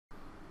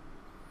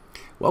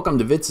Welcome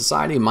to Vid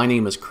Society. My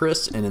name is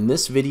Chris, and in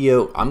this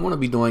video I'm going to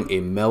be doing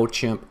a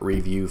MailChimp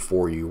review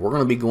for you. We're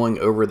going to be going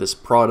over this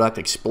product,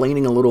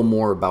 explaining a little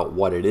more about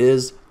what it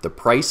is, the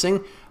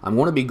pricing. I'm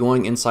going to be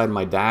going inside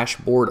my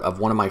dashboard of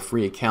one of my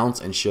free accounts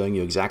and showing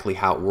you exactly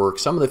how it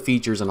works, some of the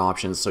features and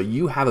options, so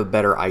you have a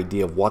better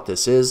idea of what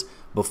this is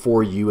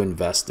before you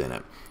invest in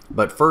it.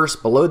 But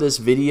first, below this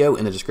video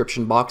in the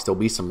description box, there'll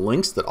be some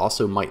links that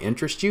also might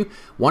interest you.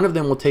 One of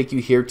them will take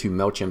you here to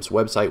MailChimp's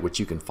website, which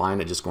you can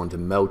find at just going to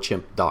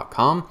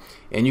MailChimp.com,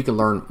 and you can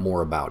learn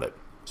more about it.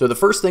 So the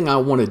first thing I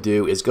want to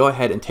do is go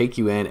ahead and take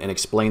you in and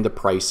explain the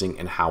pricing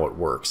and how it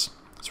works.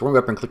 So we're going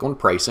to go up and click on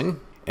pricing.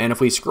 And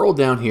if we scroll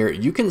down here,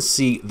 you can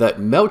see that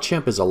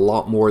MailChimp is a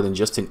lot more than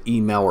just an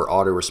email or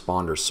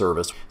autoresponder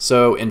service.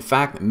 So in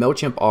fact,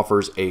 MailChimp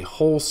offers a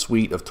whole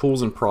suite of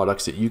tools and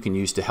products that you can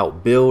use to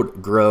help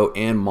build, grow,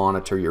 and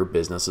monitor your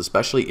business,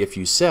 especially if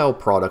you sell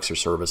products or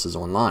services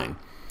online.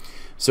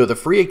 So the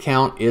free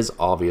account is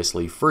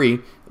obviously free,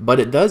 but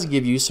it does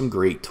give you some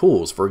great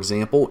tools. For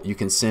example, you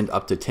can send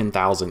up to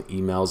 10,000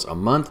 emails a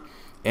month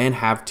and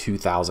have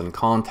 2,000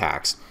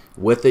 contacts.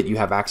 With it, you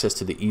have access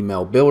to the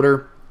email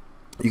builder.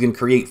 You can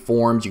create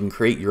forms, you can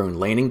create your own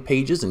landing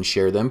pages and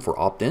share them for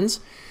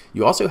opt-ins.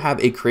 You also have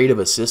a creative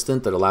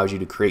assistant that allows you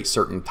to create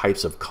certain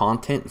types of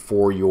content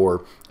for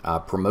your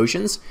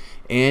promotions.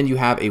 And you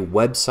have a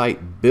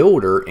website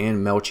builder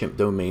and MailChimp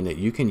domain that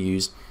you can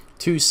use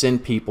to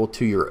send people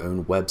to your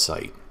own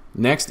website.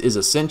 Next is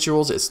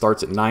Essentials. It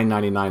starts at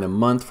 $9.99 a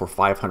month for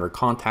 500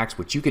 contacts,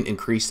 which you can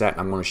increase that,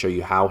 and I'm going to show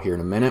you how here in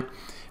a minute.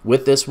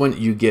 With this one,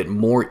 you get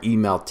more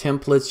email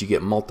templates, you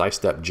get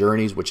multi-step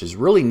journeys, which is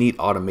really neat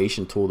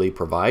automation tool they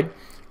provide,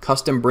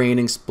 custom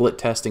branding, split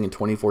testing, and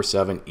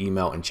 24/7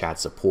 email and chat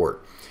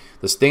support.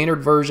 The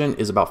standard version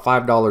is about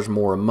 $5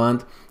 more a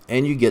month,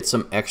 and you get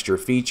some extra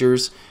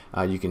features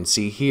you can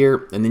see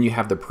here, and then you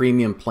have the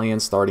premium plan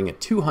starting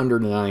at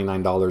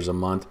 $299 a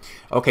month.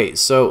 Okay,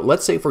 so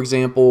let's say, for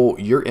example,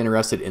 you're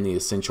interested in the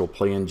essential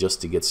plan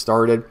just to get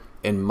started.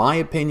 In my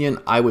opinion,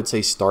 I would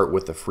say start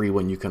with the free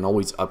one. You can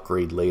always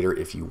upgrade later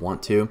if you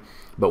want to.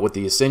 But with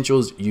the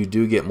essentials, you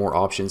do get more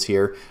options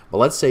here. But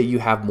let's say you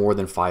have more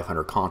than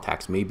 500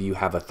 contacts. Maybe you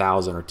have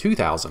 1,000 or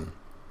 2,000.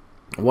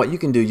 What you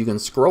can do, you can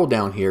scroll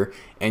down here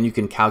and you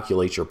can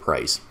calculate your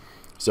price.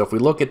 So if we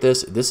look at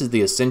this, this is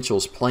the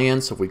essentials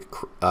plan. So if we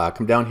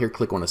come down here,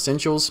 click on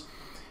essentials,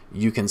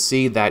 you can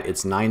see that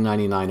it's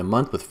 $9.99 a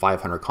month with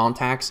 500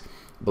 contacts.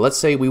 But let's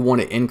say we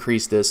want to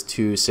increase this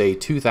to say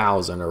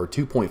 2,000 or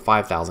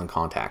 2.5 thousand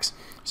contacts.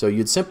 So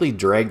you'd simply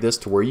drag this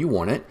to where you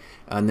want it,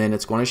 and then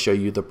it's going to show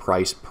you the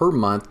price per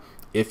month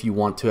if you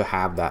want to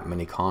have that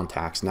many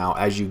contacts. Now,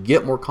 as you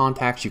get more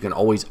contacts, you can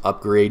always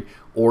upgrade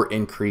or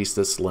increase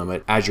this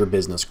limit as your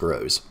business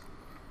grows.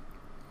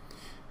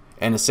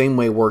 And the same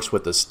way works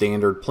with the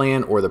standard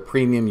plan or the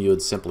premium. You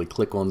would simply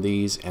click on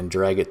these and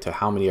drag it to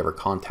how many ever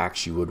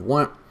contacts you would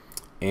want,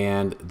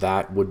 and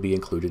that would be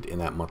included in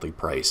that monthly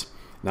price.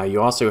 Now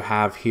you also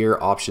have here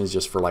options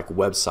just for like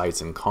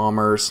websites and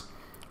commerce,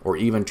 or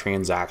even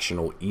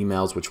transactional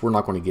emails, which we're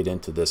not going to get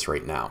into this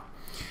right now.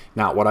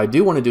 Now what I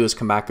do want to do is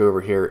come back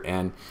over here,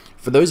 and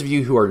for those of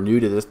you who are new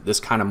to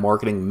this kind of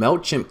marketing,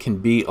 MailChimp can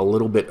be a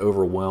little bit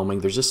overwhelming.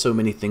 There's just so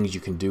many things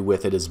you can do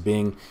with it as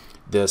being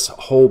this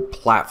whole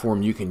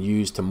platform you can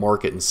use to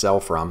market and sell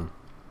from.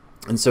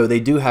 And so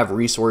they do have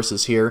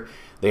resources here.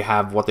 They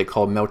have what they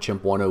call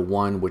MailChimp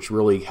 101, which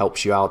really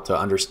helps you out to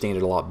understand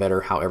it a lot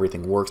better, how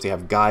everything works. They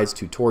have guides,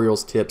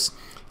 tutorials, tips,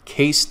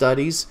 case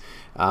studies,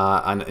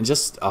 and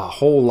just a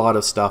whole lot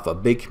of stuff, a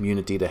big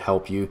community to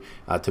help you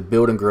to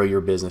build and grow your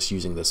business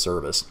using this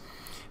service.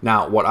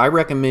 Now, what I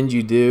recommend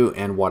you do,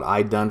 and what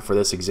I've done for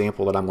this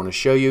example that I'm going to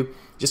show you,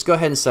 just go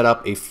ahead and set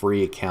up a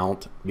free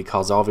account,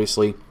 because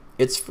obviously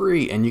it's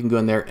free and you can go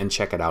in there and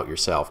check it out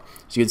yourself.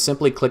 So you'd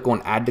simply click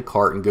on add to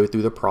cart and go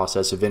through the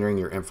process of entering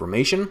your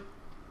information.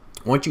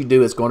 What you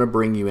do is going to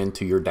bring you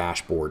into your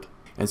dashboard.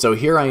 And so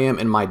here I am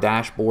in my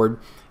dashboard,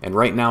 and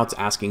right now it's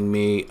asking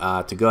me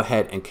to go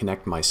ahead and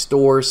connect my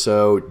store.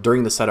 So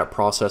during the setup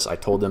process, I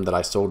told them that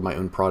I sold my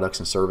own products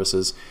and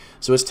services.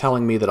 So it's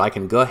telling me that I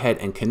can go ahead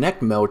and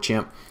connect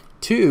MailChimp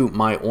to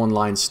my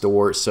online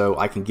store so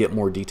I can get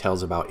more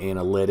details about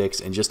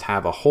analytics and just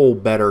have a whole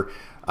better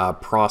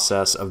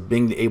process of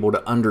being able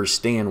to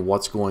understand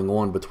what's going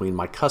on between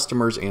my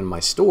customers and my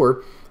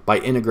store by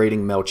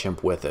integrating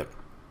MailChimp with it.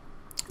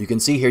 You can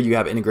see here you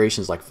have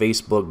integrations like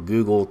Facebook,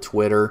 Google,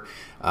 Twitter.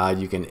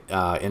 You can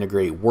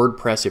integrate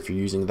WordPress if you're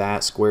using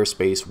that,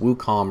 Squarespace,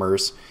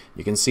 WooCommerce.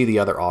 You can see the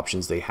other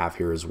options they have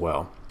here as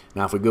well.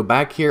 Now if we go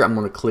back here, I'm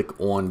going to click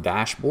on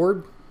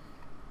Dashboard.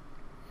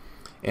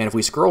 And if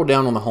we scroll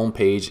down on the home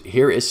page,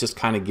 here it's just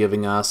kind of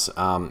giving us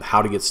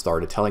how to get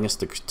started, telling us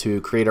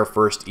to create our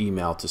first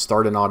email, to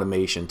start an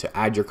automation, to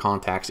add your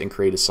contacts, and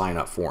create a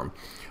sign-up form.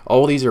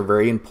 All of these are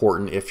very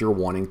important if you're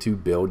wanting to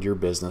build your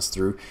business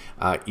through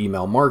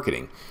email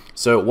marketing.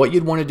 So what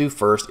you'd want to do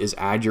first is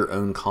add your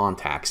own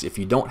contacts. If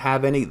you don't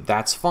have any,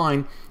 that's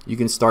fine. You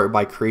can start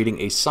by creating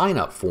a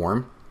sign-up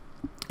form,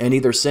 and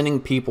either sending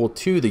people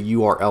to the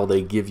URL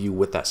they give you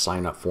with that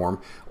sign up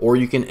form, or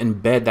you can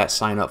embed that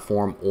sign up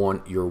form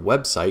on your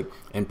website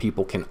and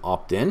people can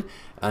opt in,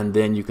 and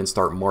then you can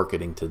start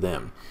marketing to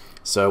them.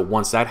 So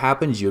once that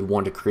happens, you'd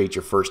want to create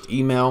your first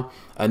email,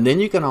 and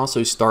then you can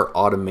also start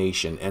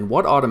automation. And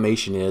what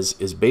automation is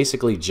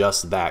basically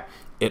just that.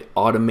 It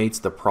automates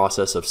the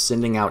process of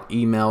sending out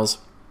emails.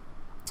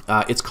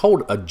 It's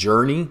called a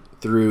journey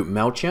through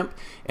MailChimp,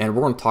 and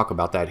we're going to talk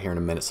about that here in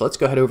a minute. So let's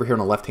go ahead over here on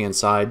the left hand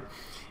side,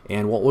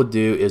 and what we'll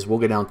do is we'll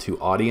go down to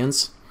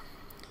audience,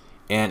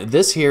 and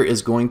this here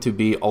is going to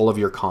be all of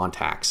your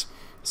contacts.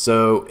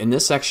 So in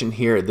this section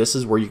here, this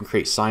is where you can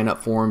create sign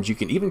up forms. You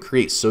can even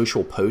create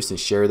social posts and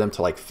share them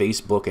to like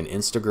Facebook and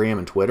Instagram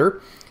and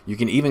Twitter. You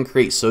can even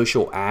create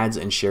social ads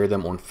and share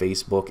them on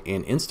Facebook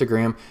and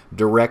Instagram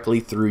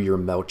directly through your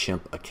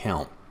MailChimp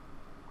account.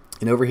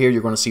 And over here,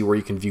 you're going to see where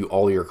you can view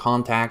all your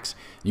contacts.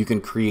 You can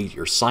create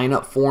your sign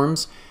up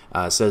forms.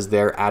 It says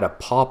there, add a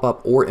pop-up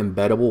or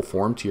embeddable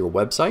form to your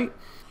website.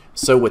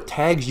 So with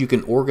tags, you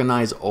can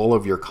organize all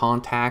of your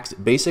contacts.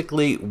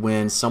 Basically,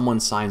 when someone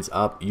signs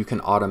up, you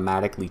can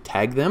automatically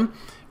tag them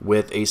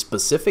with a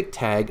specific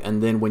tag,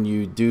 and then when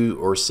you do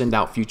or send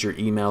out future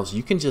emails,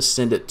 you can just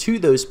send it to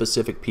those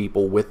specific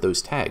people with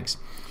those tags.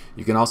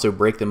 You can also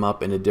break them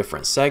up into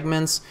different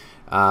segments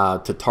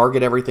to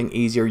target everything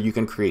easier. You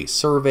can create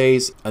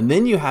surveys, and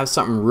then you have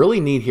something really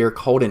neat here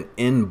called an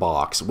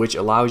inbox, which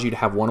allows you to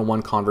have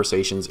one-on-one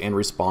conversations and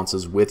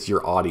responses with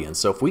your audience.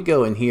 So if we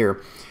go in here,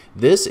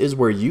 this is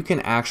where you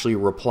can actually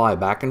reply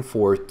back and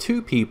forth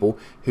to people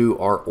who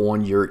are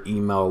on your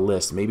email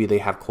list. Maybe they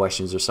have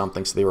questions or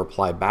something, so they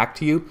reply back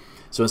to you.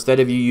 So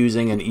instead of you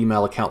using an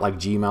email account like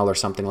Gmail or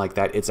something like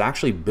that, it's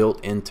actually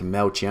built into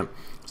MailChimp.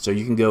 So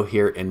you can go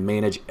here and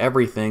manage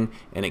everything,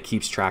 and it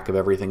keeps track of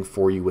everything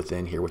for you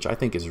within here, which I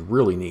think is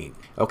really neat.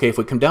 Okay, if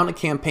we come down to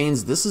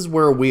campaigns, this is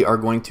where we are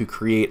going to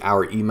create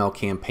our email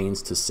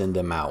campaigns to send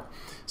them out.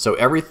 So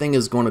everything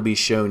is going to be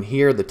shown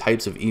here, the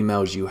types of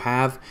emails you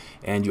have,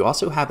 and you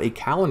also have a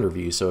calendar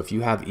view. So if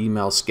you have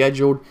emails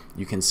scheduled,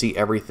 you can see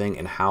everything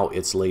and how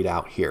it's laid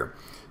out here.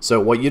 So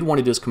what you'd want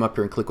to do is come up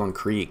here and click on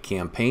Create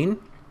Campaign.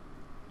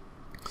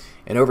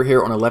 And over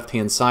here on the left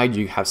hand side,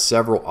 you have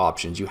several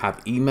options. You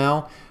have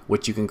email,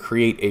 which you can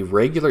create a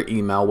regular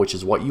email, which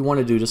is what you want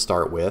to do to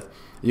start with.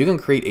 You can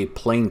create a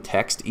plain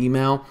text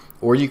email,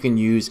 or you can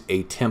use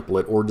a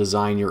template or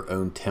design your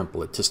own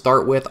template. To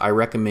start with, I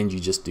recommend you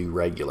just do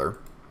regular.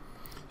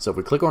 So if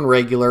we click on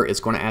regular, it's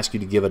going to ask you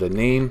to give it a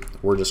name.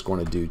 We're just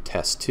going to do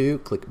test 2,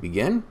 click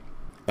begin.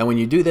 And when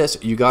you do this,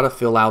 you got to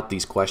fill out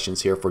these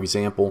questions here. For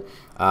example,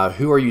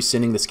 who are you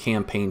sending this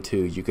campaign to?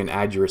 You can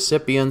add your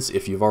recipients.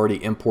 If you've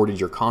already imported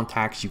your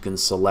contacts, you can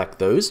select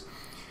those.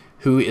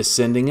 Who is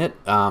sending it?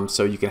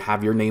 So you can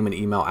have your name and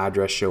email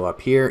address show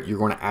up here. You're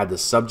going to add the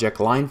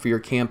subject line for your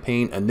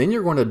campaign, and then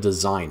you're going to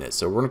design it.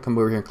 So we're going to come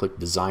over here and click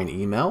design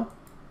email.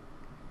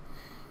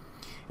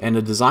 And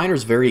the designer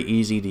is very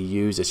easy to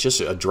use. It's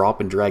just a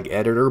drop and drag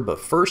editor, but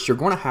first you're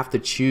going to have to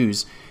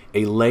choose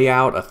a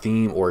layout, a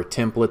theme, or a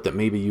template that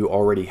maybe you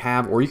already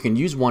have, or you can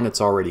use one that's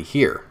already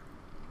here.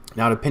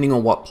 Now, depending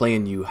on what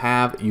plan you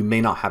have, you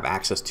may not have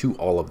access to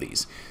all of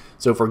these.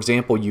 So for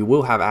example, you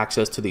will have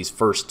access to these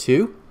first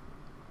 2,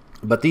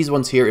 but these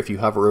ones here, if you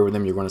hover over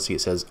them, you're going to see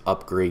it says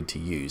upgrade to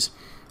use.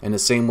 And the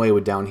same way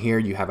with down here,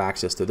 you have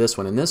access to this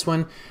one and this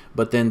one,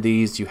 but then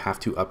these you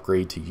have to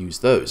upgrade to use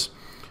those.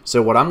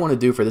 So what I'm going to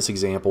do for this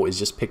example is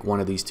just pick one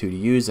of these 2 to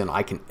use, and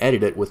I can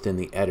edit it within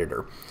the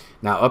editor.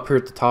 Now up here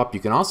at the top, you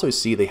can also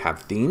see they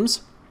have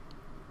themes.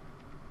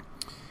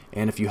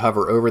 And if you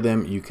hover over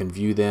them, you can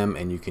view them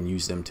and you can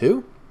use them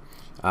too.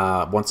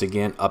 Once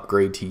again,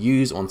 upgrade to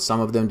use on some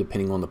of them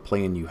depending on the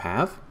plan you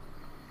have.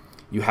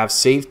 You have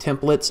save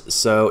templates,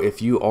 so if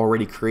you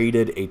already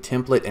created a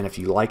template and if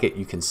you like it,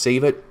 you can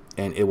save it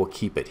and it will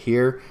keep it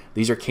here.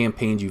 These are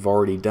campaigns you've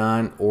already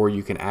done, or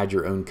you can add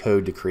your own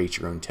code to create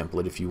your own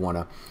template if you want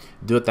to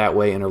do it that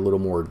way and a little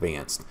more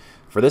advanced.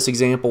 For this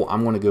example,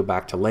 I'm going to go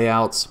back to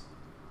layouts,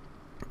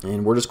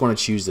 and we're just going to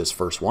choose this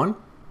first one.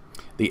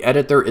 The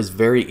editor is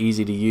very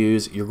easy to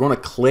use. You're going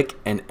to click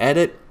and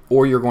edit,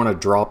 or you're going to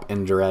drop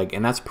and drag,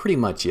 and that's pretty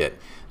much it.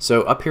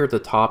 So up here at the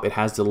top, it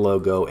has the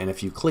logo, and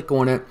if you click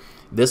on it,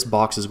 this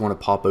box is going to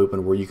pop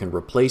open where you can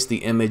replace the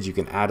image, you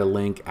can add a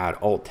link, add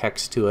alt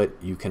text to it,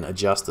 you can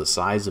adjust the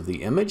size of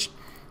the image.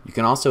 You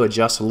can also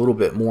adjust a little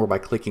bit more by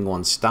clicking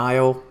on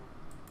style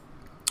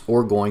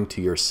or going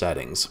to your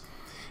settings.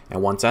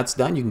 And once that's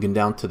done, you can go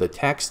down to the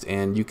text,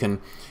 and you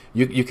can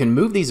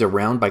move these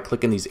around by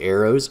clicking these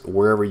arrows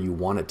wherever you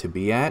want it to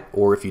be at,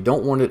 or if you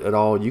don't want it at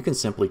all, you can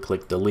simply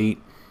click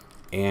delete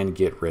and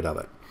get rid of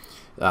it.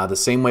 The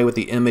same way with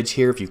the image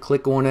here, if you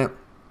click on it,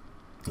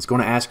 it's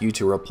going to ask you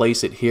to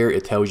replace it here.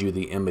 It tells you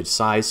the image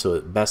size so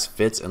it best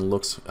fits and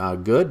looks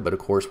good, but of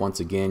course, once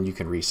again, you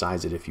can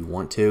resize it if you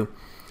want to.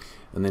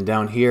 And then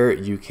down here,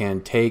 you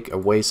can take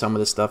away some of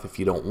the stuff if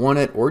you don't want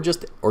it, or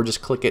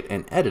just click it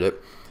and edit it,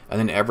 and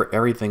then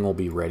everything will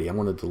be ready. I'm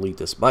going to delete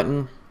this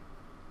button,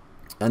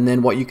 and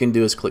then what you can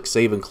do is click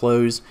save and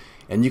close,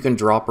 and you can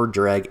drop or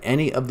drag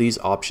any of these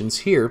options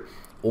here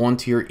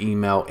onto your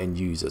email and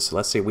use this. So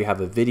let's say we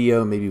have a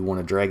video, maybe we want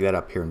to drag that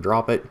up here and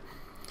drop it.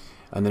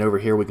 And then over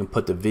here we can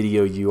put the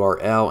video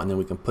URL, and then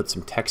we can put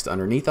some text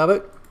underneath of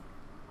it.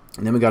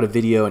 And then we got a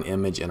video and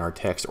image in our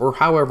text, or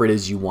however it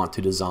is you want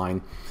to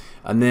design.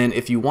 And then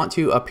if you want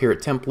to, up here at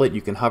template,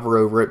 you can hover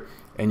over it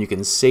and you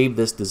can save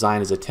this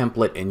design as a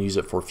template and use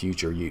it for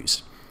future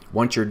use.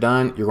 Once you're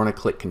done, you're going to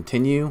click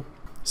continue.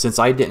 Since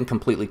I didn't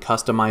completely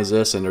customize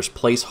this and there's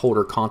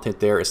placeholder content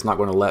there, it's not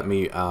going to let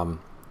me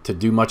to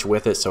do much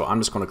with it, so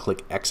I'm just going to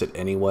click exit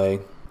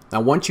anyway.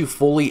 Now once you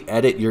fully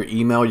edit your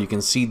email, you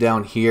can see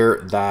down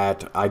here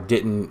that I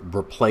didn't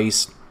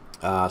replace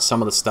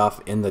some of the stuff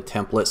in the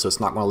template, so it's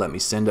not going to let me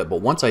send it.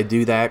 But once I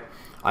do that,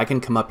 I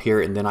can come up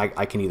here and then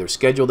I can either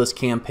schedule this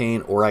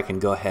campaign or I can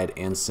go ahead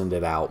and send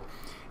it out.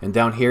 And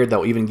down here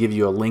they'll even give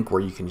you a link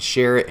where you can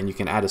share it, and you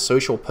can add a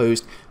social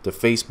post to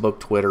Facebook,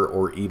 Twitter,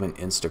 or even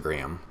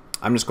Instagram.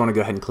 I'm just going to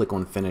go ahead and click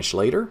on finish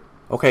later.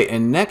 Okay,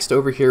 and next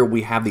over here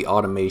we have the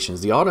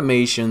automations. The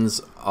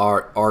automations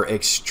are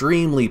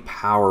extremely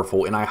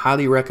powerful, and I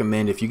highly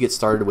recommend if you get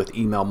started with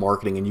email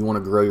marketing and you want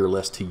to grow your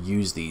list to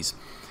use these.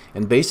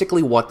 And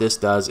basically what this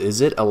does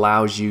is it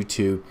allows you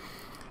to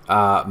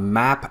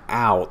map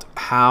out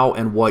how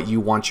and what you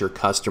want your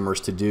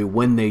customers to do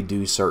when they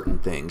do certain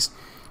things.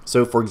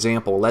 So for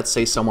example, let's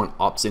say someone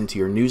opts into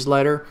your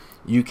newsletter.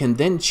 You can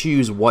then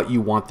choose what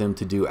you want them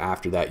to do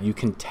after that. You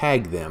can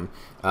tag them.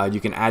 You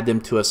can add them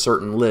to a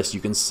certain list. You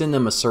can send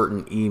them a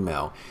certain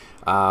email.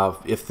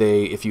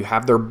 If you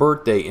have their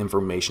birthday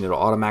information, it'll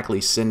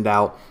automatically send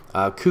out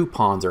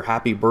coupons or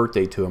happy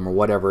birthday to them or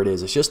whatever it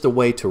is. It's just a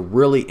way to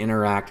really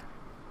interact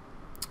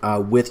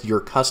with your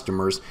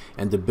customers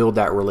and to build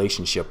that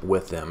relationship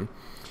with them.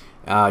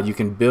 You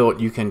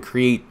can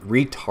create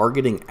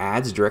retargeting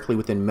ads directly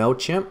within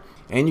MailChimp,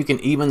 and you can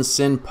even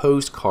send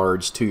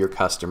postcards to your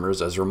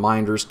customers as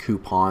reminders,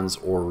 coupons,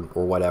 or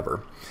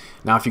whatever.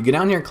 Now if you get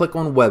down here and click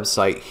on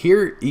website,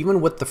 here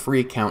even with the free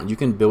account you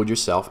can build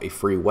yourself a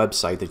free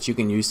website that you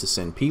can use to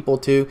send people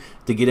to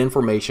get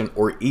information,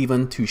 or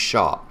even to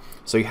shop.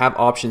 So you have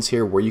options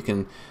here where you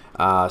can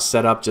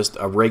set up just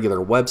a regular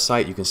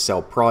website, you can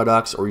sell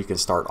products, or you can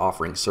start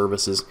offering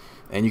services,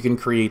 and you can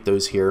create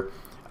those here.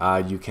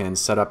 You can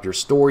set up your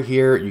store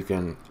here. You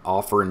can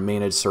offer and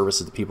manage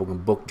services that people can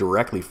book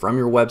directly from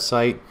your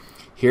website.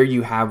 Here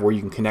you have where you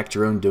can connect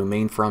your own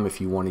domain from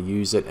if you want to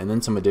use it, and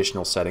then some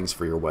additional settings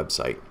for your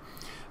website.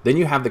 Then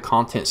you have the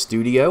Content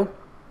Studio.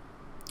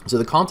 So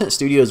the Content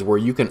Studio is where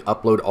you can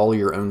upload all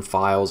your own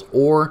files,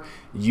 or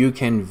you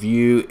can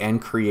view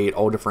and create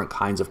all different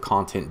kinds of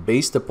content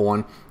based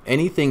upon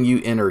anything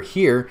you enter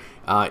here.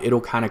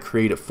 It'll kind of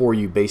create it for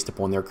you based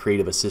upon their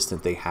creative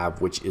assistant they have,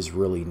 which is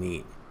really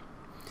neat.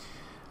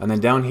 And then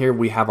down here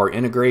we have our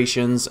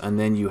integrations, and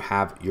then you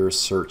have your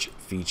search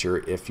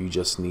feature if you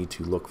just need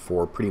to look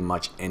for pretty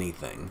much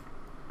anything.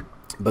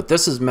 But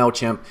this is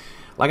MailChimp.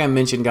 Like I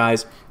mentioned,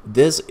 guys,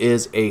 this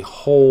is a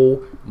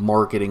whole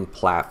marketing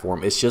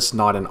platform. It's just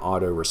not an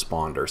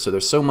autoresponder. So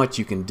there's so much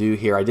you can do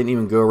here. I didn't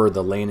even go over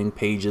the landing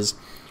pages,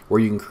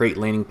 where you can create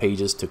landing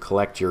pages to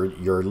collect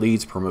your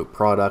leads, promote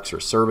products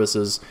or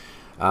services.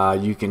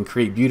 You can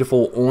create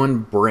beautiful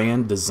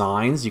on-brand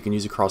designs you can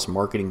use across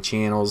marketing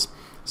channels,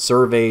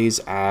 surveys,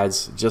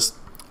 ads, just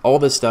all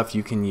this stuff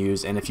you can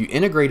use. And if you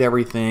integrate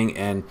everything,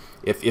 and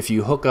if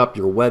you hook up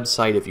your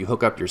website, if you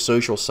hook up your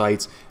social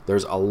sites,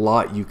 there's a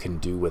lot you can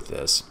do with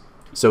this.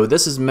 So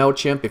this is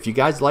MailChimp. If you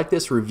guys like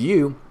this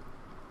review,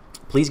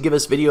 please give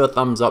this video a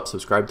thumbs up,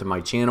 subscribe to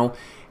my channel,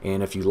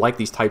 and if you like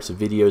these types of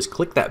videos,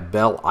 click that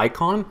bell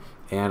icon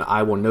and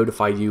I will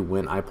notify you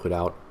when I put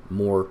out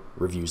more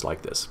reviews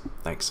like this.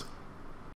 Thanks.